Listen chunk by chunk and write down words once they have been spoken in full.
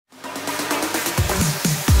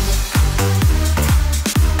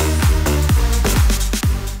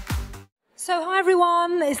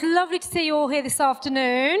it's lovely to see you all here this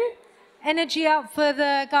afternoon. Energy up for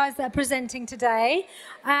the guys that are presenting today.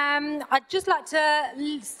 I'd just like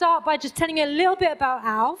to start by just telling you a little bit about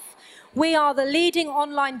ALF. We are the leading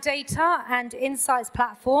online data and insights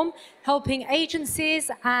platform, helping agencies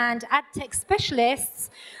and ad tech specialists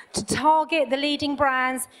to target the leading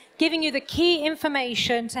brands, giving you the key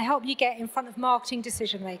information to help you get in front of marketing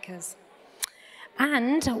decision makers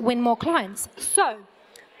and win more clients. So,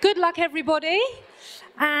 good luck everybody,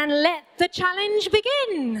 and let the challenge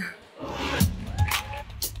begin.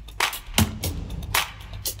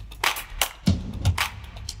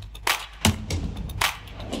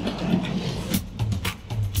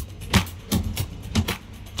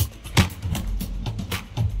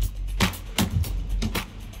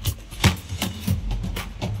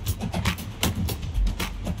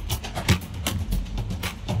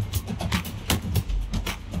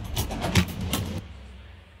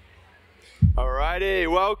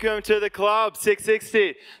 Alrighty, welcome to the club,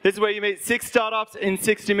 660. This is where you meet 6 startups in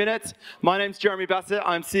 60 minutes. My name's Jeremy Bassett.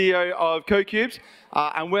 I'm CEO of CoCubed,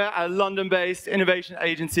 and we're a London-based innovation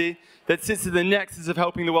agency that sits at the nexus of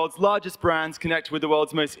helping the world's largest brands connect with the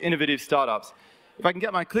world's most innovative startups. If I can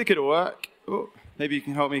get my clicker to work, maybe you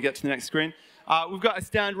can help me get to the next screen. We've got a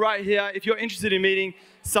stand right here. If you're interested in meeting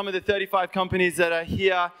some of the 35 companies that are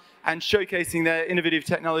here and showcasing their innovative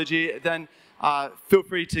technology, then feel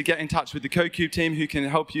free to get in touch with the CoCubed team who can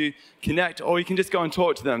help you connect, or you can just go and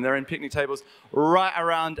talk to them. They're in picnic tables right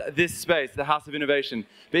around this space, the House of Innovation.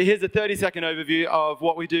 But here's a 30-second overview of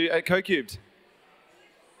what we do at CoCubed.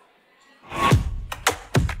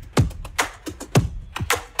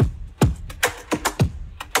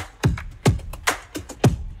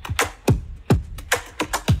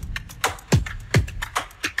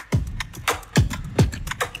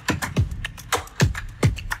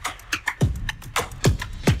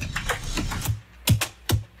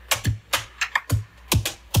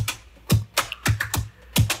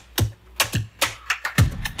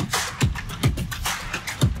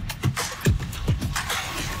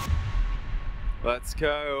 Let's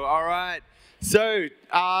go. All right. So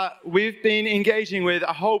we've been engaging with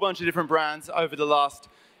a whole bunch of different brands over the last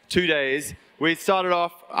 2 days. We started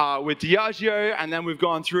off with Diageo, and then we've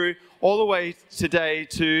gone through all the way today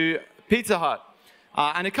to Pizza Hut.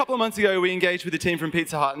 And a couple of months ago, we engaged with the team from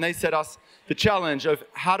Pizza Hut, and they set us the challenge of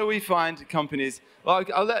how do we find companies. Well,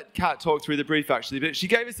 I'll let Kat talk through the brief, actually, but she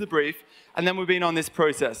gave us the brief, and then we've been on this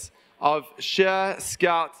process of share,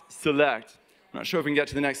 scout, select. I'm not sure if we can get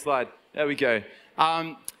to the next slide. There we go.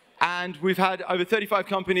 And we've had over 35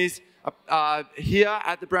 companies here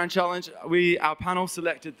at the Brand Challenge. Our panel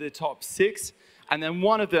selected the top 6, and then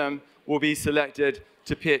one of them will be selected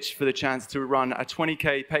to pitch for the chance to run a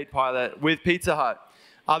 20K paid pilot with Pizza Hut.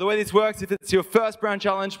 The way this works, if it's your first Brand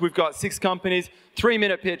Challenge, we've got 6 companies,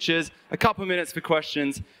 3-minute pitches, a couple minutes for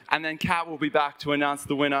questions, and then Kat will be back to announce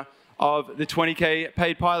the winner of the 20K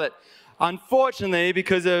paid pilot. Unfortunately,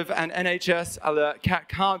 because of an NHS alert, Kat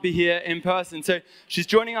can't be here in person, so she's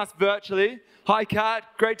joining us virtually. Hi, Kat.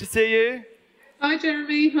 Great to see you. Hi,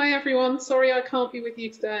 Jeremy. Hi, everyone. Sorry I can't be with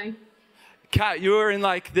you today. Kat, you were in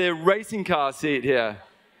like the racing car seat here.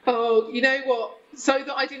 Oh, you know what? So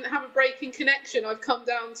that I didn't have a break in connection, I've come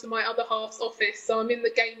down to my other half's office, so I'm in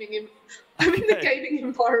the gaming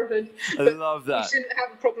environment. I love that. You shouldn't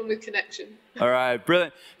have a problem with connection. All right,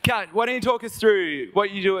 brilliant. Kat, why don't you talk us through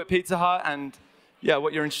what you do at Pizza Hut and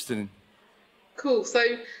what you're interested in? Cool. So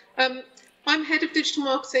I'm head of digital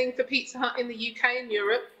marketing for Pizza Hut in the UK and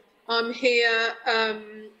Europe. I'm here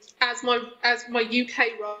as my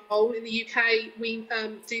UK role. In the UK, we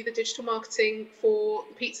do the digital marketing for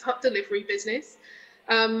the Pizza Hut delivery business.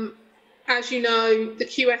 As you know, the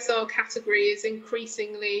QSR category is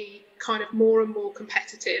increasingly kind of more and more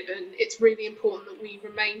competitive, and it's really important that we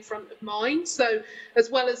remain front of mind. So as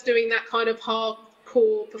well as doing that kind of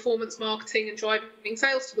hardcore performance marketing and driving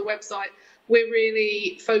sales to the website, we're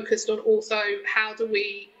really focused on also how do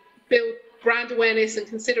we build brand awareness and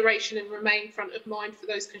consideration and remain front of mind for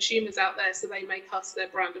those consumers out there so they make us their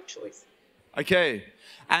brand of choice. Okay,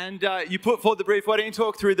 and you put forward the brief. Why don't you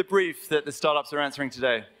talk through the brief that the startups are answering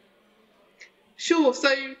today? Sure.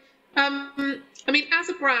 So, I mean, as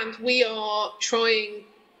a brand, we are trying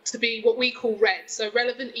to be what we call RED, so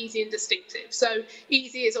relevant, easy, and distinctive. So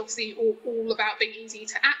easy is obviously all about being easy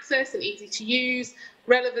to access and easy to use.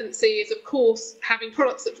 Relevancy is, of course, having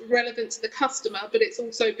products that are relevant to the customer, but it's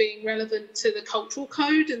also being relevant to the cultural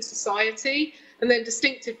code and society. And then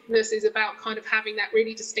distinctiveness is about kind of having that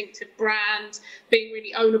really distinctive brand, being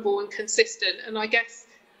really ownable and consistent. And I guess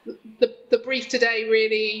the brief today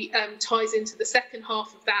really ties into the second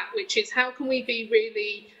half of that, which is how can we be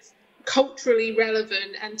really culturally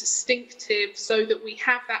relevant and distinctive, so that we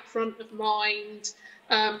have that front of mind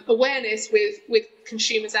awareness with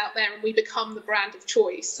consumers out there, and we become the brand of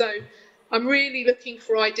choice. So I'm really looking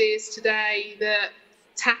for ideas today that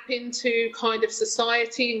tap into kind of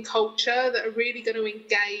society and culture that are really going to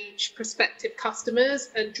engage prospective customers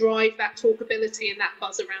and drive that talkability and that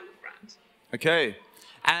buzz around the brand. Okay.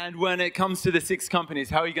 And when it comes to the 6 companies,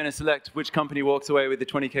 how are you going to select which company walks away with the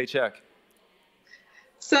 20K check?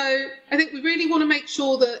 So I think we really want to make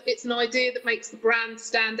sure that it's an idea that makes the brand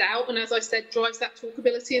stand out, and as I said, drives that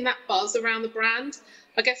talkability and that buzz around the brand.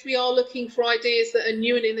 I guess we are looking for ideas that are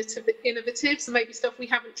new and innovative, so maybe stuff we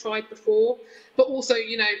haven't tried before, but also,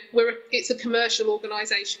 you know, it's a commercial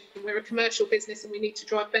organisation, we're a commercial business, and we need to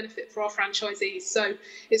drive benefit for our franchisees. So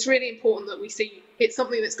it's really important that we see it's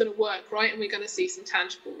something that's going to work, right, and we're going to see some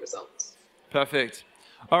tangible results. Perfect.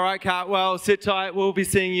 All right, Kat, well, sit tight. We'll be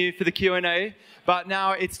seeing you for the Q&A. But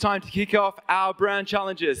now it's time to kick off our brand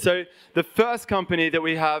challenges. So the first company that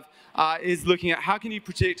we have is looking at how can you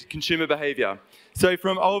predict consumer behavior. So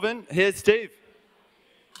from Olvin, here's Steve.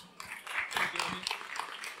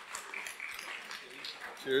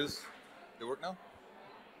 Cheers. Does it work now?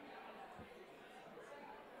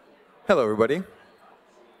 Hello, everybody.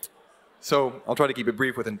 So I'll try to keep it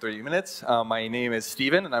brief within 30 minutes. My name is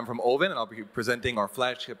Steven, and I'm from Olvin, and I'll be presenting our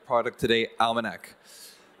flagship product today, Almanac.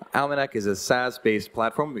 Almanac is a SaaS-based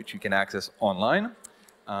platform which you can access online,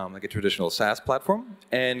 like a traditional SaaS platform,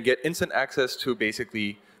 and get instant access to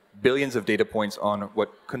basically billions of data points on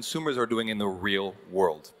what consumers are doing in the real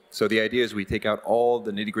world. So the idea is we take out all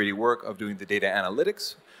the nitty-gritty work of doing the data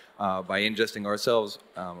analytics by ingesting ourselves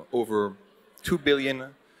over 2 billion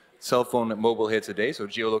cell phone and mobile hits a day, so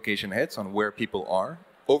geolocation hits on where people are,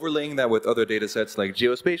 overlaying that with other data sets like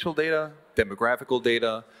geospatial data, demographical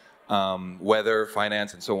data, weather,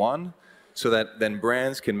 finance, and so on, so that then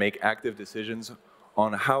brands can make active decisions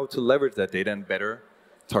on how to leverage that data and better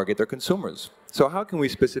target their consumers. So how can we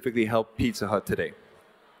specifically help Pizza Hut today?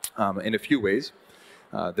 In a few ways.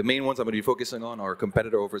 The main ones I'm going to be focusing on are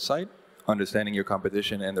competitor oversight, understanding your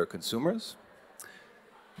competition and their consumers,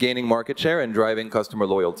 gaining market share, and driving customer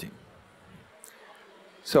loyalty.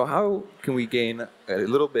 So how can we gain a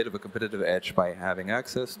little bit of a competitive edge by having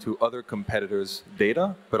access to other competitors'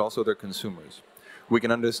 data, but also their consumers? We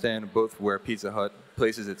can understand both where Pizza Hut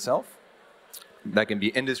places itself. That can be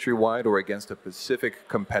industry-wide or against a specific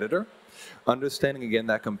competitor. Understanding, again,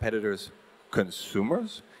 that competitor's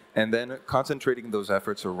consumers, and then concentrating those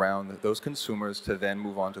efforts around those consumers to then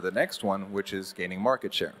move on to the next one, which is gaining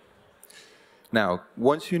market share. Now,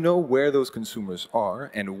 once you know where those consumers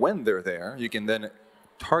are and when they're there, you can then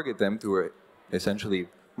target them through essentially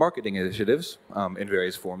marketing initiatives in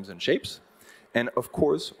various forms and shapes. And of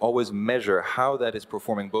course, always measure how that is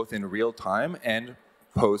performing both in real time and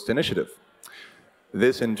post-initiative.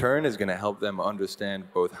 This in turn is going to help them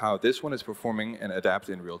understand both how this one is performing and adapt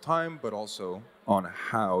in real time, but also on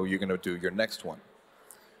how you're going to do your next one.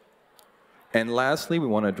 And lastly, we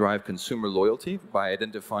want to drive consumer loyalty by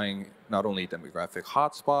identifying not only demographic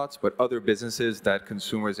hotspots, but other businesses that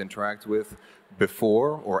consumers interact with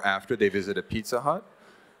before or after they visit a Pizza Hut.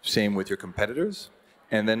 Same with your competitors.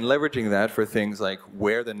 And then leveraging that for things like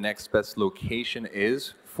where the next best location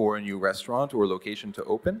is for a new restaurant or location to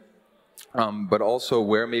open, but also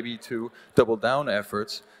where maybe to double down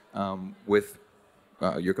efforts with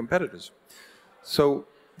your competitors. So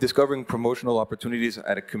discovering promotional opportunities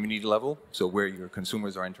at a community level, so where your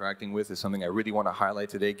consumers are interacting with, is something I really want to highlight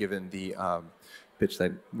today given the pitch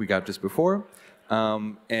that we got just before.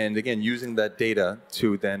 And again, using that data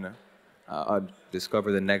to then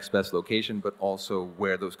discover the next best location, but also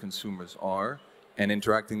where those consumers are and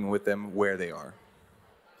interacting with them where they are.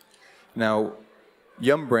 Now,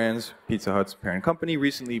 Yum Brands, Pizza Hut's parent company,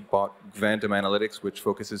 recently bought Quantum Analytics, which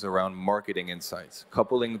focuses around marketing insights.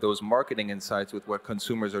 Coupling those marketing insights with what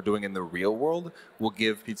consumers are doing in the real world will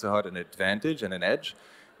give Pizza Hut an advantage and an edge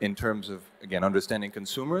in terms of, again, understanding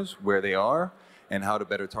consumers, where they are, and how to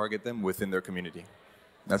better target them within their community.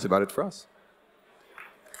 That's about it for us.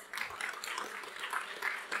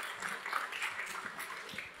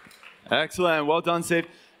 Excellent. Well done, Steve.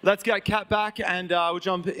 Let's get Kat back, and we'll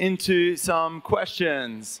jump into some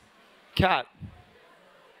questions. Kat.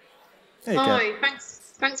 Hey, Hi, Kat.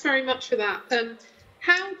 thanks very much for that.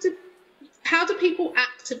 How do people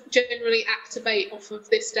generally activate off of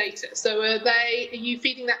this data? So are you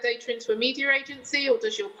feeding that data into a media agency, or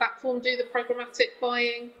does your platform do the programmatic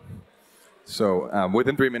buying? So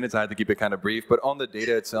within 3 minutes, I had to keep it kind of brief, but on the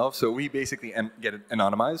data itself, so we basically get it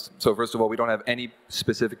anonymized. So first of all, we don't have any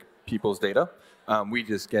specific people's data. We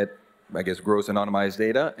just get, I guess, gross anonymized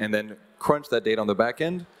data, and then crunch that data on the back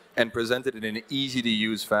end and present it in an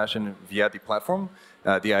easy-to-use fashion via the platform.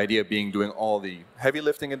 The idea being doing all the heavy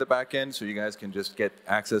lifting in the back end so you guys can just get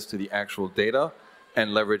access to the actual data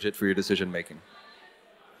and leverage it for your decision making.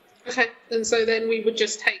 Okay, and so then we would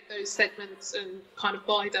just take those segments and kind of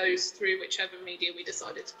buy those through whichever media we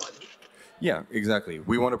decided to buy them. Yeah, exactly.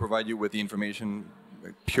 We want to provide you with the information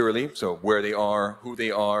purely, so where they are, who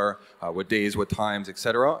they are, what days, what times,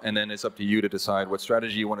 etc. And then it's up to you to decide what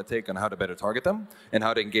strategy you want to take on how to better target them and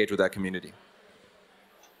how to engage with that community.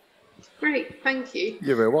 Great, thank you.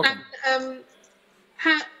 You're very welcome. And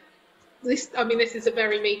this is a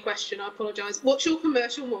very me question, I apologise. What's your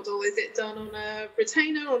commercial model? Is it done on a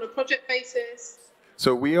retainer, on a project basis?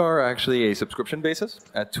 So we are actually a subscription basis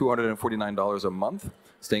at $249 a month,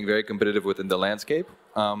 staying very competitive within the landscape.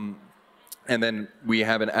 And then we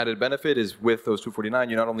have an added benefit is with those $249,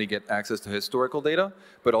 you not only get access to historical data,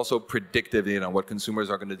 but also predictive data on what consumers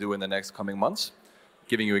are going to do in the next coming months,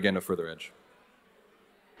 giving you, again, a further edge.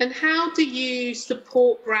 And how do you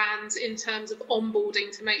support brands in terms of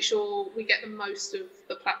onboarding to make sure we get the most of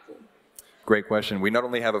the platform? Great question. We not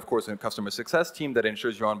only have, of course, a customer success team that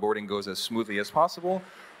ensures your onboarding goes as smoothly as possible.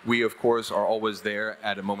 We, of course, are always there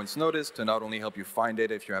at a moment's notice to not only help you find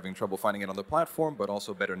data if you're having trouble finding it on the platform, but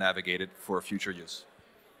also better navigate it for future use.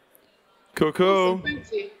 Cool, cool. Awesome,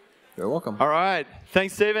 thank you. You're welcome. All right.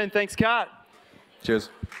 Thanks, Stephen. Thanks, Kat. Cheers.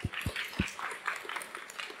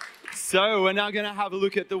 So we're now going to have a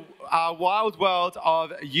look at the wild world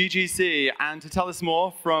of UGC. And to tell us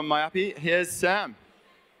more from Miappi, here's Sam.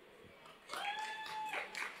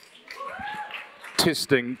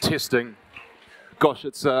 Testing, testing. Gosh,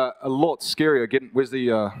 it's a lot scarier getting, where's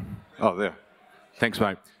the, oh, there. Thanks,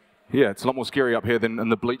 mate. Yeah, it's a lot more scary up here than in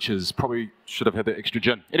the bleachers. Probably should have had that extra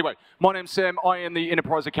gin. Anyway, my name's Sam. I am the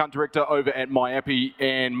Enterprise Account Director over at Miappi,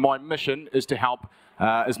 and my mission is to help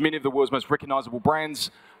as many of the world's most recognizable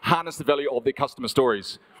brands harness the value of their customer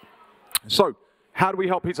stories. So, how do we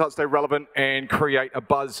help Pizza Hut stay relevant and create a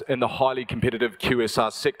buzz in the highly competitive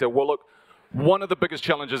QSR sector? Well, look, one of the biggest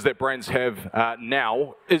challenges that brands have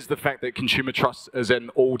now is the fact that consumer trust is at an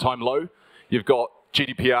all-time low. You've got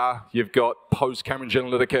GDPR, you've got post-Cambridge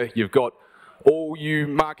Analytica, you've got all you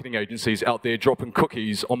marketing agencies out there dropping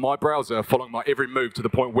cookies on my browser, following my every move to the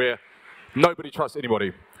point where nobody trusts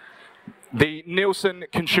anybody. The Nielsen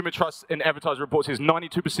Consumer Trust and Advertiser Report says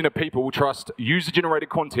 92% of people trust user-generated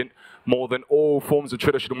content more than all forms of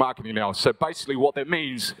traditional marketing now. So basically what that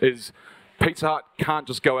means is Pizza Hut can't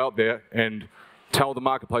just go out there and tell the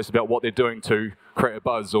marketplace about what they're doing to create a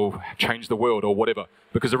buzz or change the world or whatever.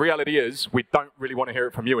 Because the reality is, we don't really want to hear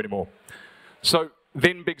it from you anymore. So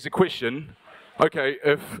then begs the question, okay,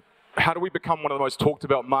 how do we become one of the most talked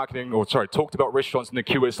about restaurants in the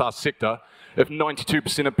QSR sector if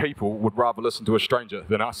 92% of people would rather listen to a stranger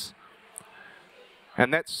than us?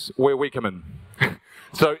 And that's where we come in.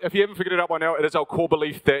 So if you haven't figured it out by now, it is our core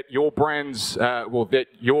belief that your brands, that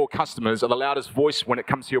your customers are the loudest voice when it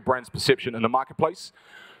comes to your brand's perception in the marketplace.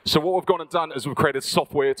 So what we've gone and done is we've created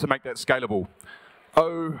software to make that scalable.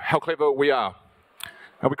 Oh, how clever we are.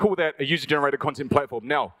 And we call that a user-generated content platform.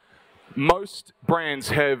 Now, most brands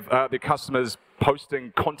have their customers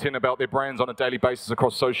posting content about their brands on a daily basis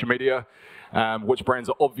across social media, which brands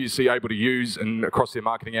are obviously able to use and across their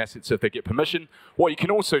marketing assets if they get permission. What you can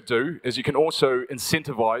also do is you can also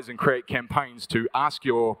incentivize and create campaigns to ask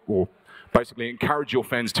or basically encourage your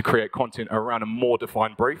fans to create content around a more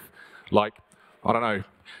defined brief. Like, I don't know,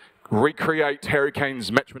 recreate Harry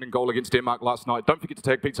Kane's match-winning goal against Denmark last night. Don't forget to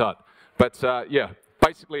tag Pizza Hut. But yeah,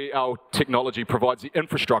 basically our technology provides the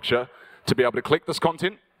infrastructure to be able to collect this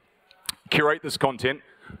content, curate this content,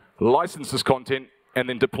 license this content, and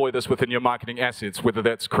then deploy this within your marketing assets, whether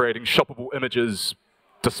that's creating shoppable images,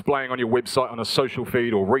 displaying on your website on a social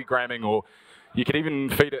feed, or regramming, or you can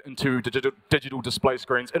even feed it into digital display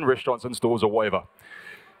screens in restaurants and stores or whatever.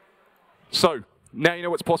 So, now you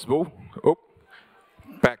know what's possible. Oh,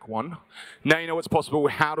 back one. Now you know what's possible.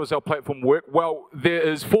 How does our platform work? Well, there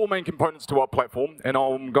is 4 main components to our platform, and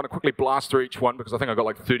I'm going to quickly blast through each one because I think I've got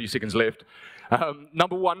like 30 seconds left.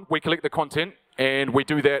 Number 1, we collect the content, and we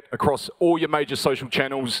do that across all your major social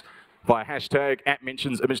channels via hashtag,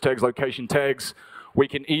 @mentions, image tags, location tags. We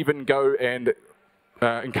can even go and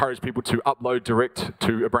encourage people to upload direct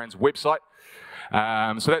to a brand's website.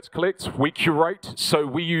 So that's collect. We curate. So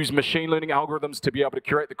we use machine learning algorithms to be able to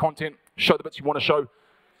curate the content, show the bits you want to show,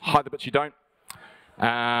 hide the bits you don't.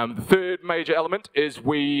 The third major element is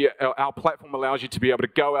our platform allows you to be able to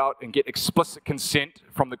go out and get explicit consent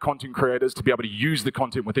from the content creators to be able to use the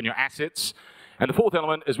content within your assets. And the fourth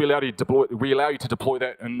element is we allow you to deploy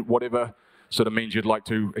that in whatever sort of means you'd like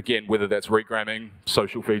to, again, whether that's regramming,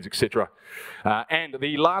 social feeds, etc. And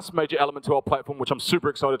the last major element to our platform, which I'm super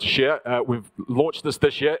excited to share, we've launched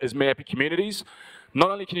this year, is Miappi Communities.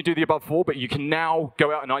 Not only can you do the above four, but you can now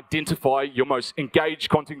go out and identify your most engaged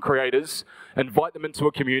content creators, invite them into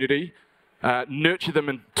a community, nurture them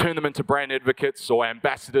and turn them into brand advocates or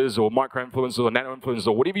ambassadors or micro-influencers or nano-influencers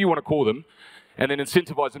or whatever you want to call them, and then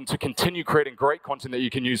incentivize them to continue creating great content that you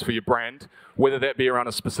can use for your brand, whether that be around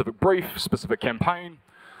a specific brief, specific campaign,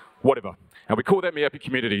 whatever. And we call that Miappi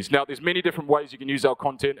Communities. Now, there's many different ways you can use our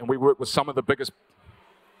content, and we work with some of the biggest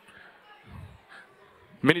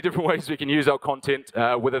many different ways we can use our content,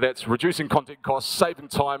 whether that's reducing content costs, saving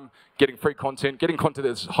time, getting free content, getting content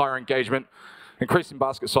that's higher engagement, increasing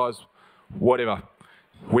basket size, whatever.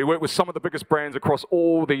 We work with some of the biggest brands across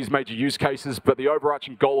all these major use cases, but the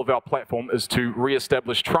overarching goal of our platform is to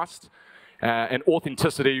re-establish trust and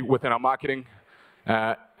authenticity within our marketing,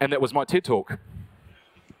 and that was my TED Talk.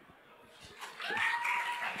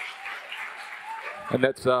 And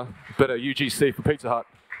that's a bit of UGC for Pizza Hut.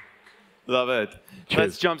 Love it. Cheers.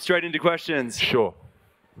 Let's jump straight into questions. Sure.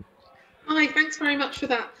 Hi, thanks very much for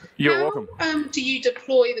that. You're welcome. Do you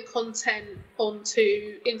deploy the content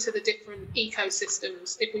into the different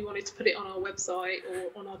ecosystems if we wanted to put it on our website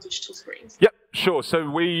or on our digital screens? Yep, sure.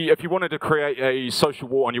 So if you wanted to create a social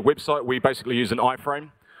wall on your website, we basically use an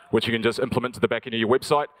iframe, which you can just implement to the back end of your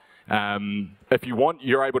website. If you want,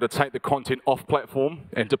 you're able to take the content off platform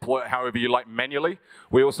and deploy it however you like manually.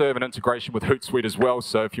 We also have an integration with Hootsuite as well,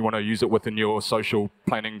 so if you want to use it within your social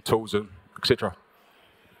planning tools, etc.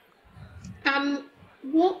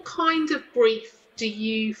 What kind of brief do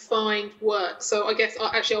you find works? So I guess,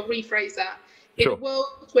 I'll rephrase that. In Sure. a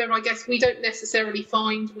world where I guess we don't necessarily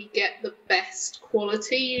find we get the best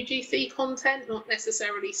quality UGC content, not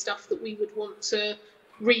necessarily stuff that we would want to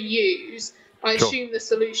reuse, I Sure. assume the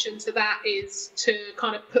solution to that is to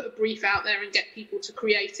kind of put a brief out there and get people to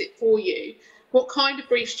create it for you. What kind of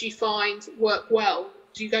briefs do you find work well?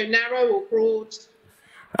 Do you go narrow or broad?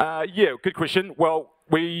 Yeah, good question. Well,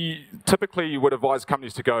 we typically would advise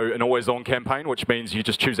companies to go an always-on campaign, which means you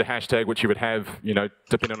just choose a hashtag which you would have,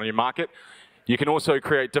 depending on your market. You can also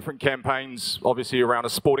create different campaigns, obviously, around a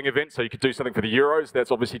sporting event. So you could do something for the Euros.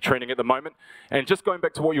 That's obviously trending at the moment. And just going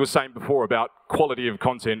back to what you were saying before about quality of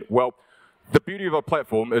content, well, the beauty of our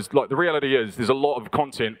platform is, the reality is there's a lot of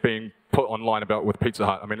content being put online with Pizza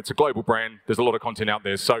Hut. I mean, it's a global brand. There's a lot of content out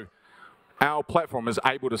there. So our platform is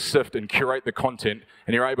able to sift and curate the content,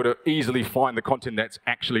 and you're able to easily find the content that's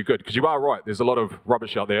actually good. Because you are right, there's a lot of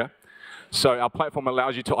rubbish out there. So our platform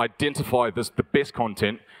allows you to identify the best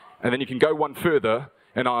content, and then you can go one further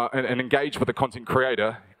and engage with the content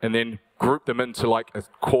creator, and then group them into a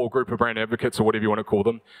core group of brand advocates or whatever you want to call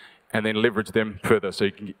them, and then leverage them further so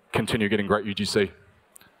you can continue getting great UGC.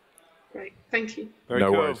 Great, thank you. Very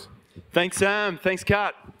no cool. worries. Thanks, Sam. Thanks,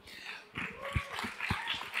 Kat.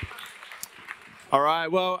 All right,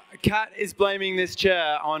 well, Kat is blaming this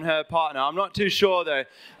chair on her partner. I'm not too sure, though.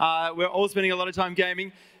 We're all spending a lot of time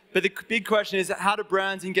gaming. But the big question is, how do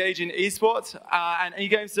brands engage in esports and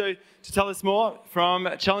e-games? So to tell us more from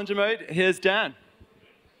Challengermode, here's Dan.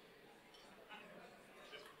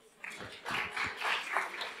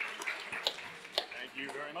 Thank you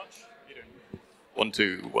very much. How you doing? 1,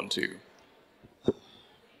 2, 1, 2. All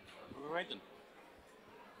right then.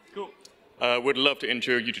 Cool. Would love to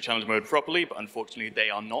intro you to Challengermode properly, but unfortunately they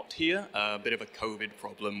are not here. A bit of a COVID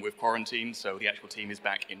problem with quarantine, so the actual team is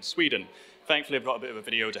back in Sweden. Thankfully, I've got a bit of a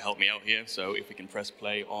video to help me out here, so if we can press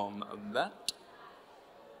play on that.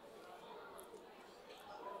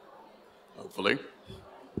 Hopefully.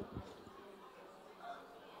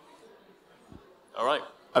 All right,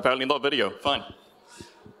 apparently not video, fine.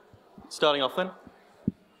 Starting off then.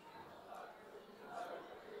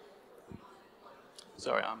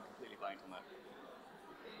 Sorry, I'm completely blanked on that.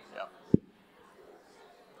 Yeah.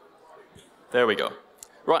 There we go.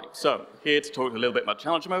 Right, so here to talk a little bit about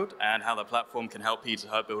Challengermode and how the platform can help Pizza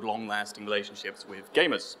Hut build long-lasting relationships with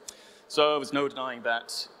gamers. So there's no denying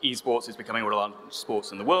that esports is becoming one of the largest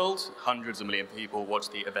sports in the world. Hundreds of million people watch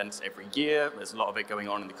the events every year. There's a lot of it going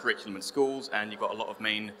on in the curriculum in schools, and you've got a lot of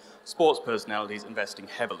main sports personalities investing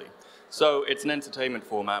heavily. So it's an entertainment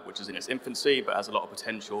format which is in its infancy, but has a lot of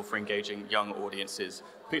potential for engaging young audiences,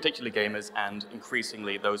 particularly gamers, and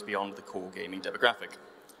increasingly those beyond the core gaming demographic.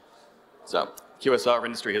 So QSR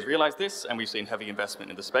industry has realized this, and we've seen heavy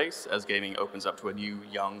investment in the space as gaming opens up to a new,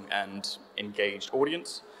 young, and engaged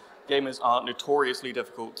audience. Gamers are notoriously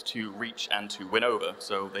difficult to reach and to win over,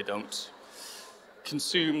 so they don't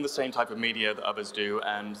consume the same type of media that others do,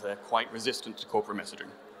 and they're quite resistant to corporate messaging.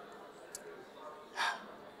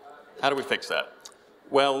 How do we fix that?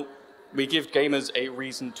 Well, we give gamers a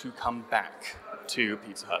reason to come back to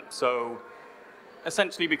Pizza Hut. So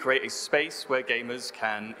essentially, we create a space where gamers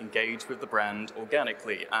can engage with the brand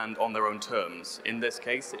organically and on their own terms. In this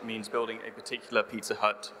case, it means building a particular Pizza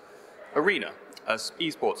Hut arena, an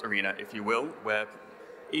esports arena, if you will, where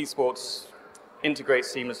esports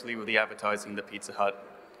integrates seamlessly with the advertising that Pizza Hut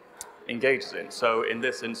engages in. So in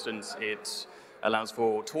this instance, it allows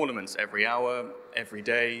for tournaments every hour, every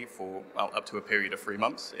day, for well, up to a period of 3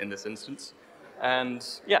 months in this instance. And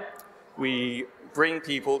yeah, we bring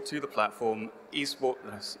people to the platform.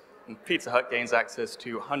 Pizza Hut gains access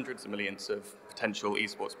to hundreds of millions of potential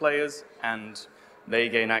esports players, and they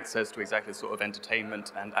gain access to exactly the sort of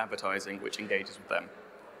entertainment and advertising which engages with them.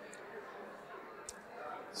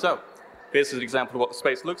 So this is an example of what the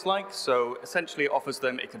space looks like. So essentially it offers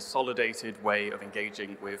them a consolidated way of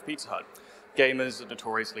engaging with Pizza Hut. Gamers are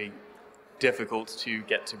notoriously difficult to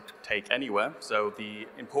get to take anywhere, so the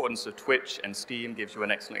importance of Twitch and Steam gives you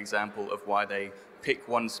an excellent example of why they pick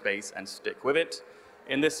one space and stick with it.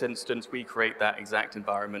 In this instance, we create that exact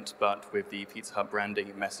environment, but with the Pizza Hut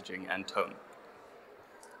branding, messaging, and tone.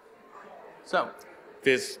 So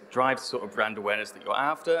this drives the sort of brand awareness that you're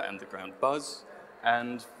after and the ground buzz,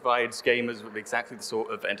 and provides gamers with exactly the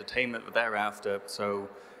sort of entertainment that they're after, so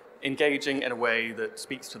engaging in a way that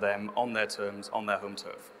speaks to them on their terms, on their home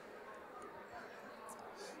turf.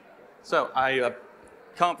 So I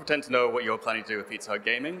can't pretend to know what you're planning to do with Pizza Hut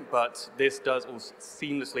Gaming, but this does also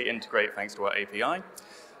seamlessly integrate thanks to our API.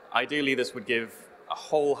 Ideally, this would give a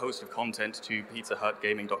whole host of content to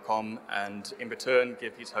pizzahutgaming.com, and in return,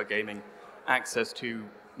 give Pizza Hut Gaming access to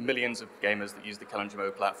millions of gamers that use the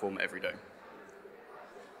Challengermode platform every day.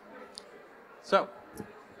 So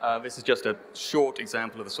this is just a short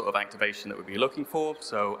example of the sort of activation that we'd be looking for.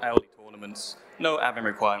 So hourly tournaments, no admin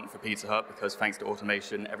requirement for Pizza Hut because thanks to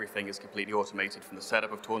automation, everything is completely automated from the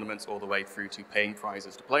setup of tournaments all the way through to paying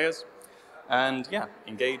prizes to players. And yeah,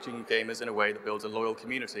 engaging gamers in a way that builds a loyal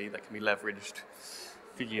community that can be leveraged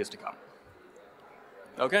for years to come.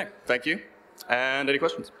 Okay, thank you. And any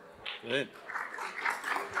questions? Good.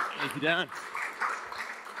 Thank you, Dan.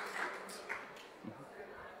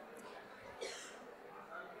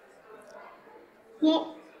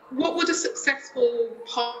 What would a successful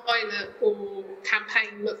pilot or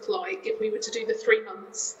campaign look like if we were to do the 3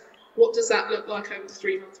 months? What does that look like over the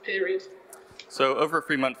 3-month period? So over a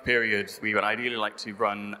 3-month period, we would ideally like to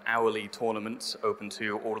run hourly tournaments open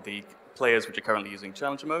to all of the players which are currently using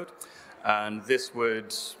Challengermode. And this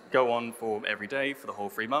would go on for every day for the whole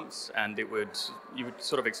 3 months, and you would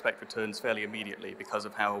sort of expect returns fairly immediately because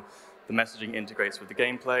of how the messaging integrates with the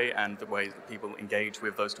gameplay and the way that people engage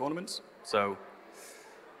with those tournaments. So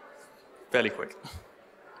fairly quick.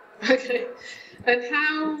 Okay. And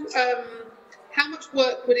how much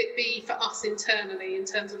work would it be for us internally in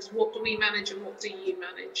terms of what do we manage and what do you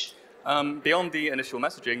manage? Beyond the initial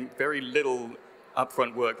messaging, very little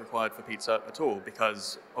upfront work required for Pizza Hut at all,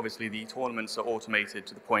 because obviously the tournaments are automated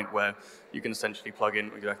to the point where you can essentially plug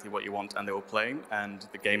in exactly what you want and they will play, and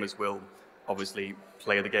the gamers will obviously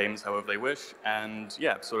play the games however they wish, and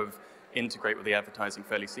yeah, sort of integrate with the advertising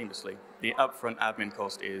fairly seamlessly. The upfront admin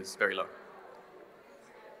cost is very low.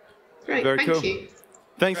 Great, Very thank cool. you.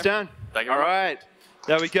 Thanks, Dan. Thank you. All right.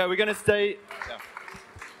 There we go. We're going to stay.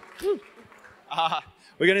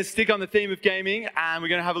 We're going to stick on the theme of gaming, and we're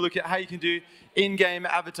going to have a look at how you can do in-game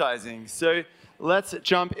advertising. So let's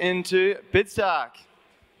jump into Bidstack.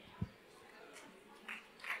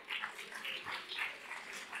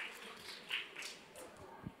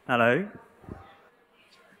 Hello.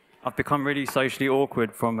 I've become really socially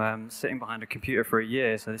awkward from sitting behind a computer for a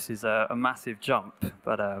year, so this is a massive jump,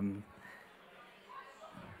 but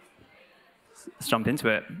let's jump into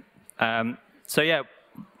it. So yeah,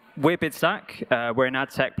 we're Bidstack. We're an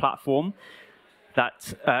ad tech platform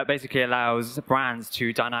that basically allows brands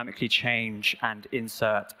to dynamically change and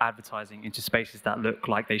insert advertising into spaces that look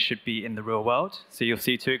like they should be in the real world. So you'll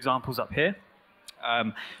see 2 examples up here.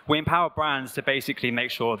 We empower brands to basically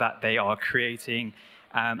make sure that they are creating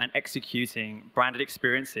and executing branded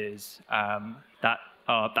experiences that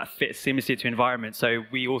fit seamlessly to environment. So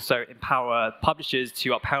we also empower publishers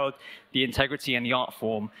to uphold the integrity and the art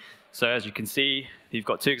form. So as you can see, you've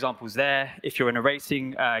got 2 examples there. If you're in a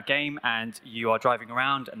racing game and you are driving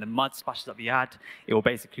around and the mud splashes up the ad, it will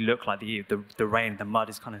basically look like the rain, the mud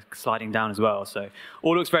is kind of sliding down as well. So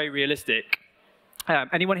all looks very realistic.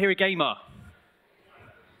 Anyone here a gamer?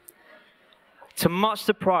 To much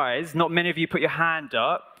surprise, not many of you put your hand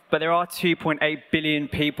up, but there are 2.8 billion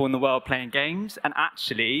people in the world playing games, and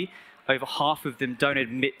actually, over half of them don't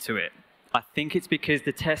admit to it. I think it's because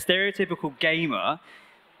the stereotypical gamer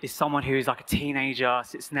is someone who's like a teenager,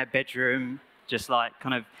 sits in their bedroom, just like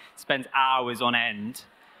kind of spends hours on end.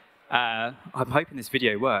 I'm hoping this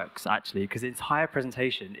video works, actually, because the entire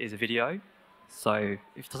presentation is a video. So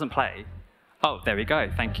if it doesn't play, oh, there we go,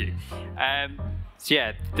 thank you. So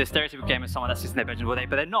yeah, the stereotypical gamer is someone that sits in their bedroom all day,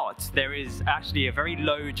 but they're not. There is actually a very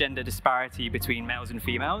low gender disparity between males and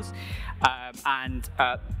females.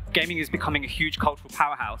 Gaming is becoming a huge cultural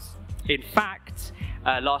powerhouse. In fact,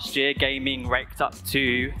 last year, gaming raked up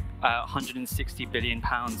to £160 billion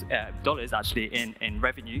actually in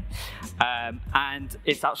revenue, and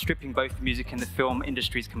it's outstripping both the music and the film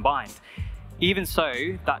industries combined. Even so,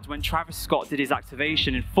 that when Travis Scott did his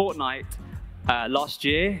activation in Fortnite last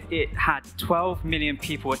year, it had 12 million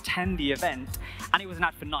people attend the event, and it was an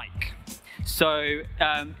ad for Nike. So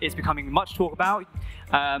it's becoming much talk about.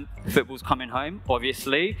 Football's coming home,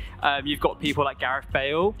 obviously. You've got people like Gareth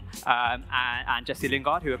Bale and Jesse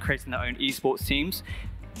Lingard who are creating their own esports teams.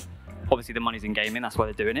 Obviously, the money's in gaming, that's why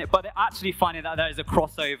they're doing it. But they're actually finding that there is a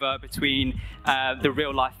crossover between the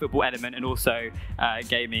real-life football element and also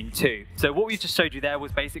gaming too. So what we just showed you there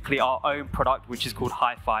was basically our own product, which is called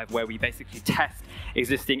High Five, where we basically test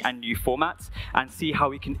existing and new formats and see how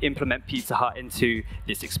we can implement Pizza Hut into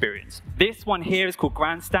this experience. This one here is called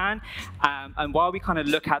Grandstand. And while we kind of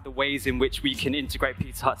look at the ways in which we can integrate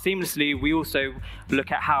Pizza Hut seamlessly, we also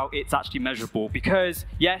look at how it's actually measurable. Because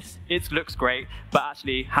yes, it looks great, but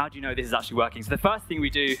actually, how do you know this is actually working? So the first thing we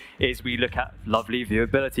do is we look at lovely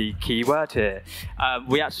viewability, key word here.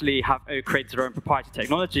 We actually have created our own proprietary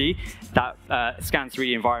technology that scans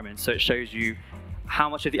 3D environments. So it shows you how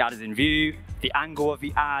much of the ad is in view, the angle of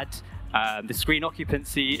the ad, the screen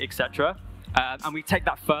occupancy, etc. And we take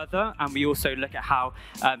that further, and we also look at how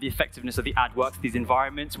the effectiveness of the ad works in these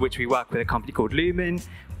environments, which we work with a company called Lumen.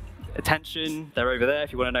 Attention, they're over there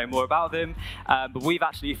if you want to know more about them. But we've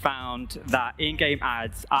actually found that in-game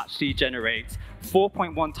ads actually generate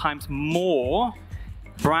 4.1 times more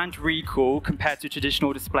brand recall compared to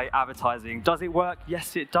traditional display advertising. Does it work?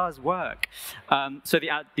 Yes, it does work. So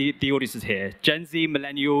the audience is here. Gen Z,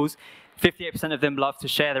 millennials, 58% of them love to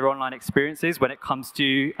share their online experiences when it comes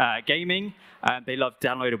to gaming. They love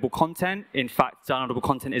downloadable content. In fact, downloadable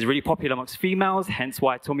content is really popular amongst females, hence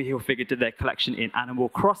why Tommy Hilfiger did their collection in Animal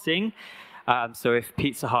Crossing. So if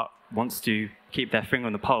Pizza Hut wants to keep their finger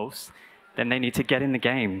on the pulse, then they need to get in the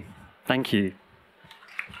game. Thank you.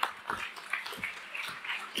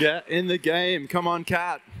 Get in the game. Come on,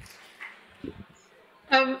 Kat.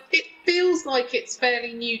 It feels like it's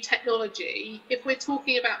fairly new technology. If we're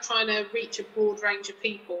talking about trying to reach a broad range of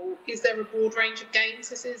people, is there a broad range of games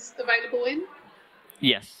this is available in?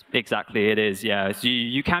 Yes, exactly, it is, yeah. So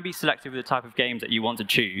you can be selective with the type of games that you want to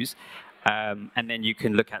choose, and then you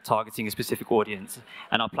can look at targeting a specific audience.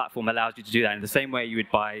 And our platform allows you to do that in the same way you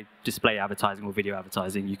would buy display advertising or video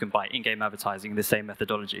advertising. You can buy in-game advertising in the same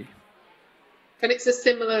methodology. And it's a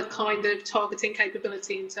similar kind of targeting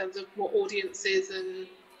capability in terms of what audiences and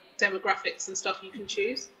demographics and stuff you can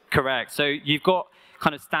choose? Correct. So you've got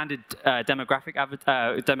kind of standard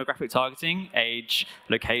demographic targeting, age,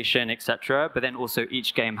 location, etc. But then also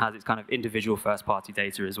each game has its kind of individual first-party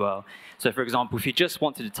data as well. So for example, if you just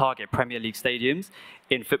wanted to target Premier League stadiums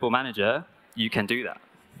in Football Manager, you can do that.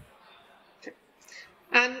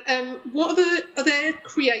 And what are there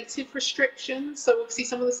creative restrictions? So obviously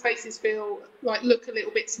some of the spaces look a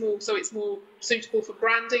little bit small, so it's more suitable for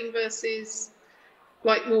branding versus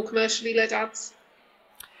like more commercially led ads?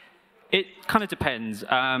 It kind of depends.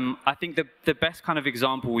 I think the best kind of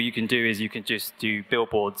example you can do is you can just do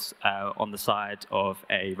billboards on the side of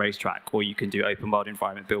a racetrack, or you can do open world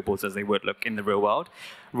environment billboards as they would look in the real world.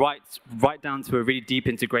 Right down to a really deep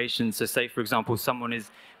integration. So say, for example, someone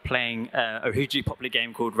is playing a hugely popular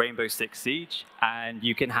game called Rainbow Six Siege, and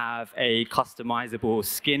you can have a customizable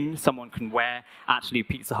skin someone can wear, actually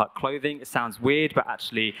Pizza Hut clothing. It sounds weird, but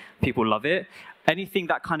actually people love it. Anything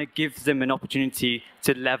that kind of gives them an opportunity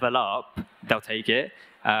to level up, they'll take it.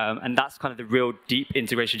 And that's kind of the real deep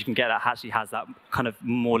integration you can get that actually has that kind of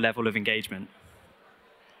more level of engagement.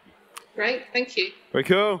 Great, thank you. Very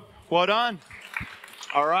cool. Well done.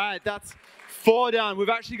 All right, that's 4 done. We've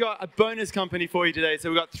actually got a bonus company for you today, so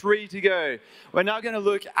we've got 3 to go. We're now going to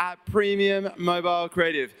look at premium mobile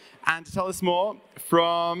creative. And to tell us more,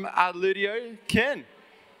 from Adludio, Ken.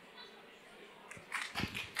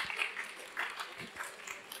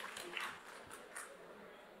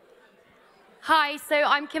 Hi, so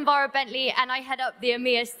I'm Kinvara Bentley, and I head up the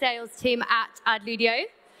EMEA sales team at Adludio.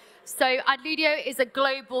 So Adludio is a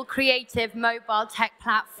global creative mobile tech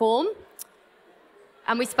platform,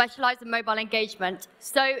 and we specialize in mobile engagement.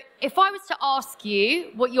 So if I was to ask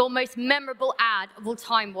you what your most memorable ad of all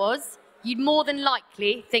time was, you'd more than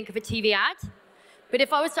likely think of a TV ad. But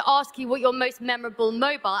if I was to ask you what your most memorable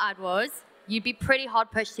mobile ad was, you'd be pretty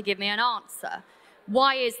hard-pushed to give me an answer.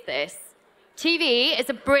 Why is this? TV is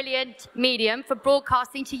a brilliant medium for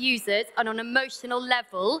broadcasting to users on an emotional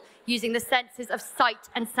level using the senses of sight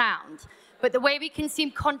and sound. But the way we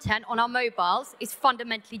consume content on our mobiles is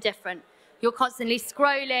fundamentally different. You're constantly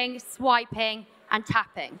scrolling, swiping, and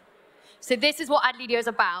tapping. So this is what Adludio is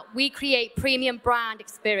about. We create premium brand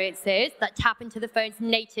experiences that tap into the phone's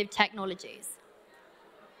native technologies.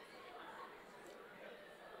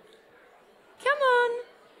 Come on.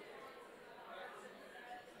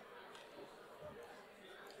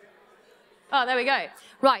 Oh, there we go.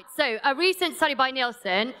 Right, so a recent study by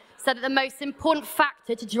Nielsen said that the most important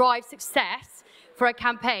factor to drive success for a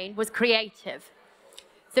campaign was creative.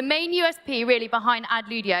 The main USP really behind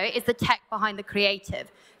Adludio is the tech behind the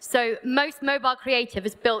creative. So most mobile creative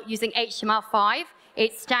is built using HTML5.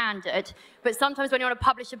 It's standard. But sometimes when you want to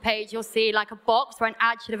publish a page, you'll see like a box where an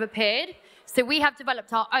ad should have appeared. So we have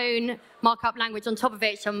developed our own markup language on top of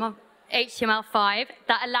HTML5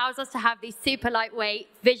 that allows us to have these super lightweight,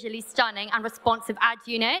 visually stunning, and responsive ad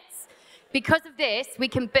units. Because of this, we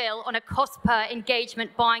can bill on a cost per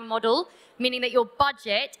engagement buying model, meaning that your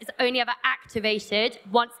budget is only ever activated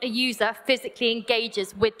once a user physically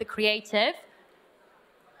engages with the creative.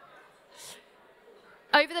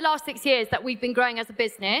 Over the last 6 years that we've been growing as a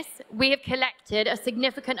business, we have collected a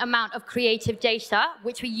significant amount of creative data,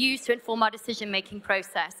 which we use to inform our decision-making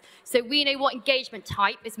process. So we know what engagement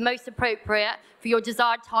type is most appropriate for your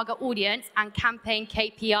desired target audience and campaign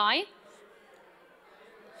KPI.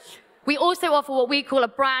 We also offer what we call a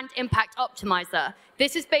brand impact optimizer.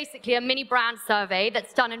 This is basically a mini brand survey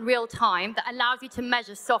that's done in real time that allows you to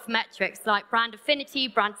measure soft metrics like brand affinity,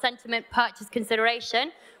 brand sentiment, purchase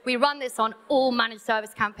consideration. We run this on all managed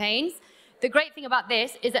service campaigns. The great thing about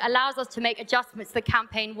this is it allows us to make adjustments to the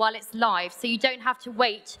campaign while it's live, so you don't have to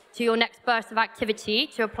wait to your next burst of activity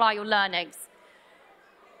to apply your learnings.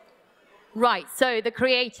 Right, so the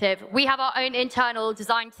creative. We have our own internal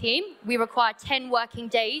design team. We require 10 working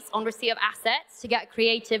days on receipt of assets to get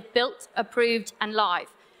creative built, approved, and live.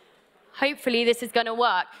 Hopefully this is going to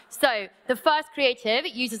work. So the first creative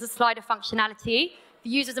uses a slider functionality. The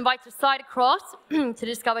user's invited to slide across to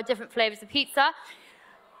discover different flavors of pizza.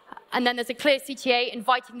 And then there's a clear CTA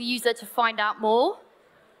inviting the user to find out more.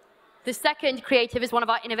 The second creative is one of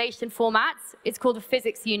our innovation formats. It's called the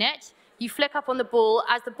physics unit. You flick up on the ball.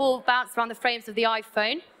 As the ball bounces around the frames of the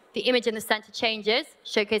iPhone, the image in the center changes,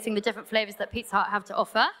 showcasing the different flavors that Pizza Hut have to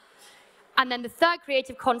offer. And then the third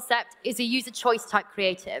creative concept is a user choice type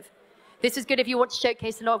creative. This is good if you want to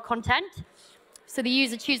showcase a lot of content. So the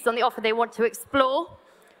user chooses on the offer they want to explore.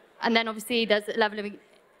 And then obviously there's a level of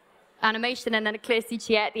animation and then a clear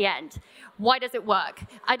CTA at the end. Why does it work?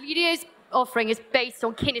 Adludio's offering is based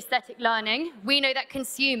on kinesthetic learning. We know that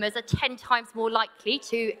consumers are 10 times more likely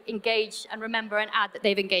to engage and remember an ad that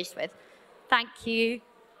they've engaged with. Thank you.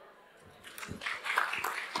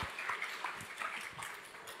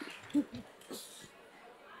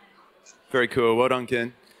 Very cool. Well done,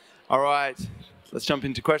 Kim. All right, let's jump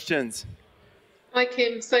into questions. Hi,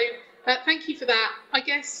 Kim. So thank you for that. I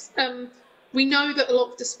guess we know that a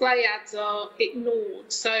lot of display ads are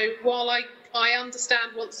ignored. So while I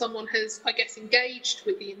understand once someone has, I guess, engaged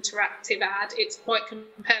with the interactive ad, it's quite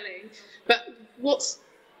compelling. But what's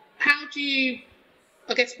the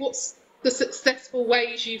successful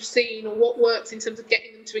ways you've seen, or what works in terms of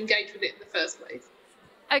getting them to engage with it in the first place?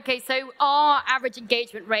 Okay, so our average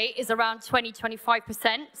engagement rate is around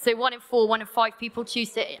 20–25%. So 1 in 4, 1 in 5 people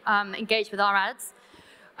choose to engage with our ads.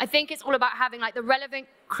 I think it's all about having like the relevant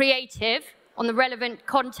creative on the relevant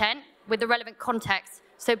content with the relevant context.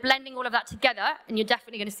 So blending all of that together, and you're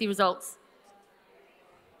definitely going to see results.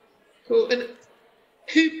 Cool. And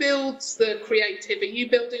who builds the creative? Are you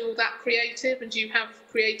building all that creative, and do you have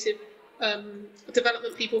creative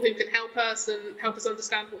development people who can help us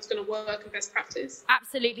understand what's going to work and best practice?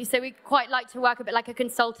 Absolutely. So we quite like to work a bit like a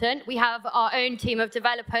consultant. We have our own team of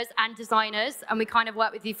developers and designers, and we kind of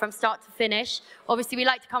work with you from start to finish. Obviously, we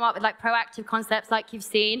like to come up with like proactive concepts like you've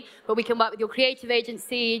seen, but we can work with your creative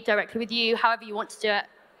agency, directly with you, however you want to do it.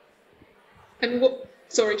 And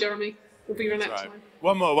sorry, Jeremy, we'll be running out of time.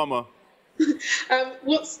 One more.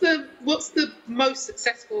 What's the most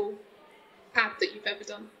successful ad that you've ever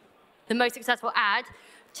done? The most successful ad,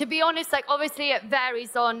 to be honest, like obviously it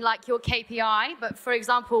varies on like your KPI, but for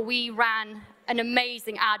example, we ran an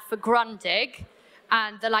amazing ad for Grundig,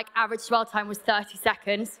 and the like average dwell time was 30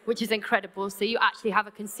 seconds, which is incredible. So you actually have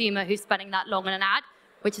a consumer who's spending that long on an ad,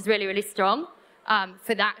 which is really, really strong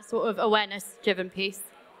for that sort of awareness-driven piece.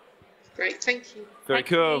 Great, thank you. Very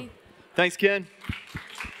cool. Thanks, Ken.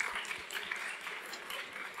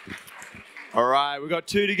 All right, we've got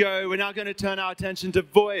 2 to go. We're now going to turn our attention to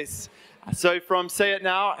voice. So from Say It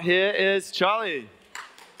Now, here is Charlie.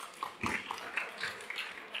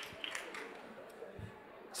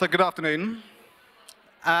 So good afternoon.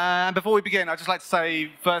 And before we begin, I'd just like to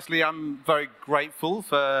say, firstly, I'm very grateful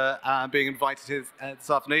for being invited here this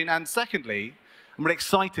afternoon. And secondly, I'm really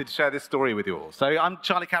excited to share this story with you all. So I'm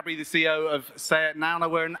Charlie Cadbury, the CEO of Say It Now. Now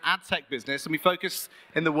we're an ad tech business, and we focus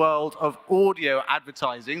in the world of audio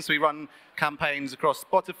advertising. So we run campaigns across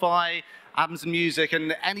Spotify, Amazon Music,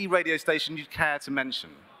 and any radio station you'd care to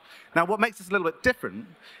mention. Now, what makes us a little bit different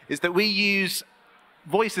is that we use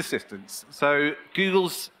voice assistants, so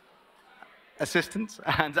Google's Assistant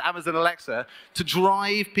and Amazon Alexa, to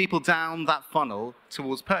drive people down that funnel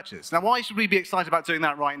towards purchase. Now, why should we be excited about doing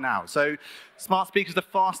that right now? So smart speakers are the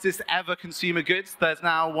fastest ever consumer goods. There's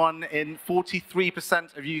now one in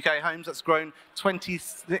 43% of UK homes. That's grown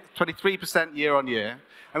 23% year on year.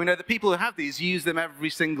 And we know that people who have these use them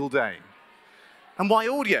every single day. And why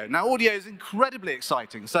audio? Now, audio is incredibly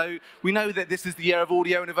exciting. So we know that this is the year of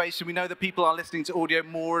audio innovation. We know that people are listening to audio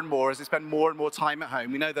more and more as they spend more and more time at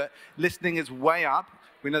home. We know that listening is way up.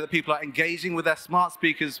 We know that people are engaging with their smart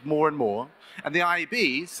speakers more and more. And the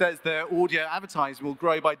IAB says that audio advertising will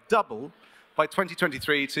grow by double by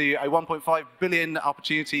 2023 to a 1.5 billion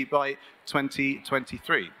opportunity by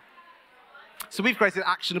 2023. So we've created